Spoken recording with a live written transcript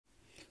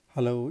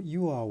Hello,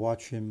 you are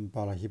watching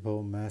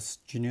Balahippo Math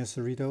Genius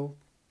Riddle.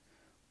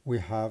 We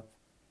have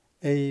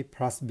a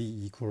plus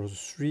b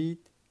equals 3,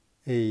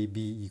 ab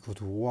equal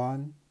to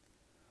 1.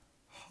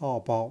 How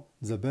about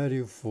the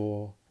value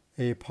for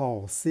a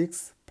power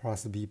 6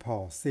 plus b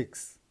power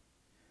 6?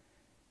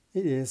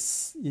 It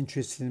is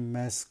interesting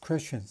math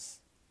questions.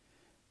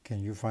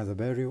 Can you find the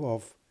value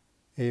of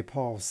a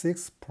power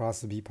 6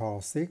 plus b power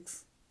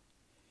 6?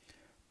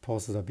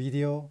 Pause the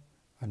video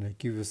and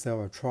give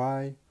yourself a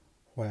try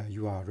where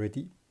you are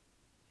ready.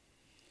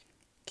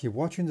 Keep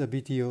watching the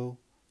video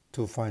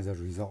to find the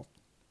result.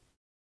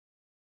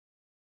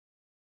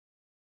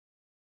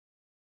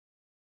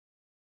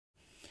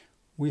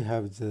 We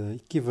have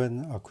the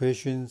given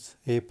equations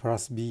a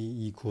plus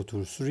b equal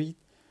to 3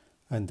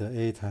 and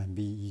a times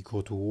b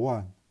equal to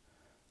 1.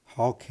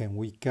 How can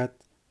we get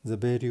the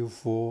value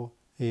for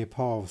a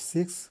power of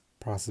 6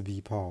 plus b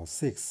power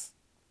 6?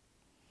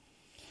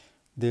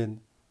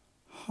 Then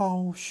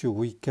how should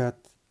we get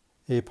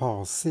a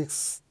power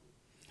 6?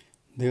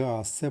 There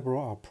are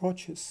several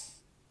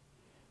approaches.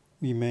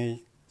 We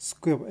may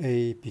square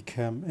a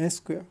become a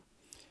square,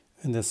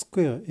 and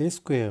square a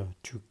square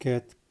to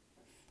get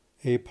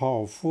a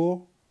power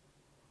 4,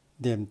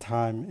 then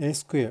times a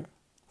square,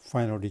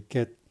 finally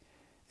get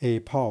a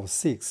power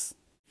 6.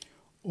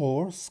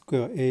 Or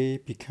square a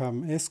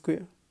become a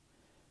square,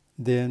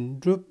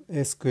 then root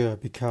a square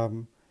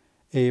become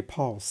a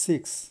power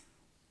 6.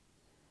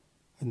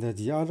 And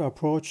the other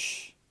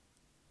approach,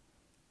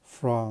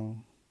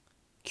 from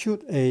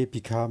cubed a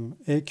become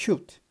a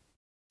cubed,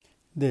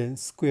 then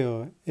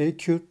square a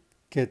cubed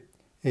get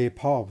a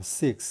power of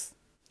 6.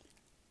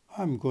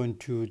 I'm going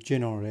to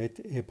generate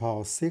a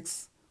power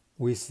 6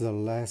 with the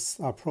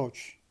last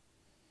approach.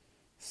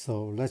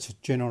 So let's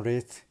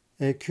generate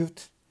a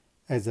cubed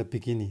at the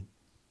beginning.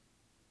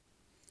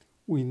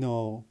 We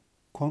know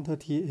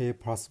quantity a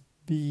plus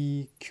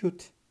b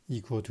cubed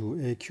equal to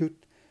a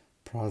cubed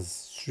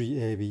plus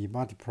 3ab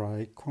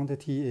multiply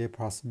quantity a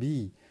plus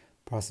b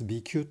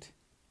cubed.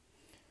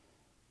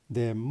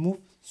 Then move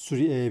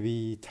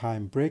 3ab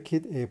times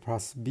bracket a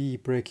plus b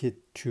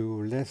bracket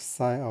to left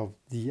side of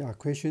the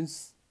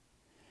equations.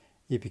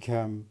 It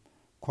becomes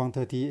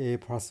quantity a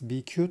plus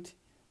b cubed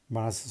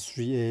minus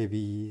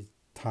 3ab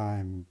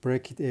times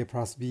bracket a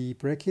plus b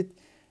bracket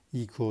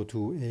equal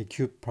to a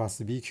cubed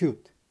plus b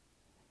cubed.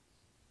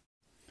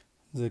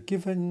 The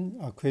given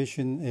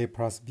equation a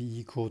plus b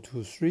equal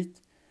to 3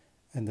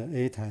 and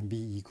a times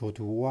b equal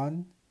to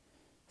 1.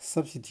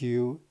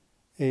 Substitute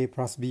a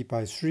plus b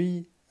by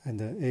 3 and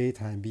a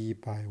times b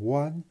by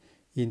 1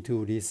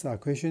 into these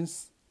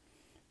equations.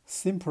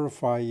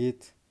 Simplify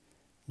it,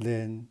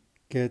 then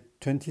get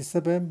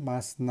 27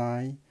 minus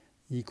 9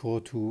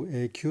 equal to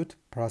a cubed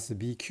plus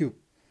b cubed.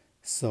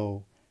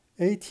 So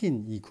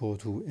 18 equal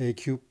to a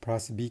cubed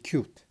plus b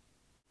cubed.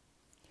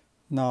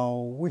 Now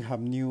we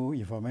have new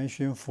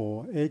information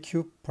for a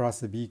cubed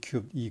plus b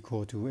cubed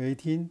equal to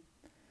 18.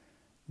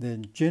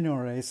 Then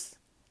generates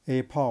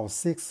a power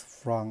 6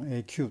 from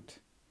a cubed.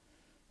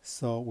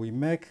 So we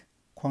make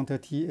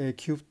quantity a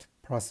cubed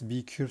plus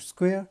b cubed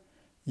square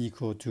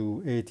equal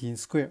to 18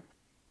 square.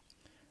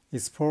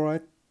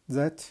 Exploit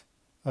that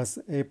as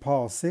a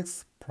power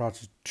 6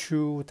 plus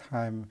 2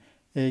 times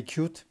a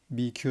cubed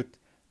b cubed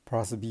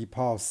plus b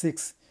power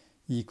 6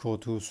 equal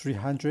to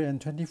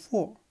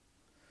 324.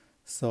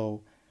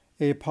 So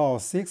a power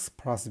 6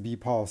 plus b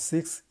power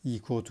 6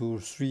 equal to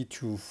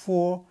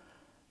 324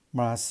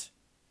 minus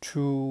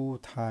 2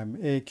 times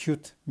a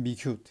cubed b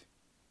cubed.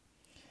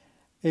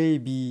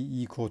 ab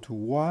equal to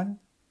 1.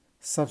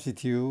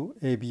 Substitute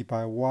ab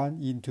by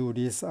 1 into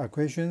these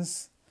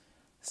equations.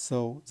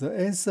 So the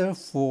answer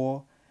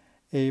for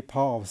a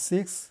power of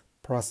 6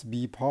 plus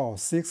b power of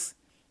 6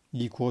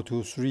 equal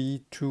to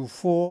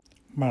 324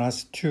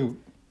 minus 2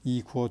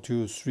 equal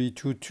to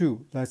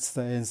 322. That's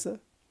the answer.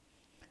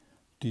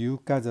 Do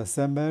you get the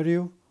same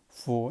value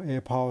for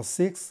a power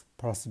 6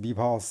 plus b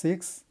power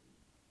 6?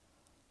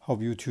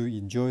 Hope you to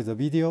enjoy the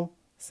video.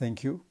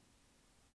 Thank you.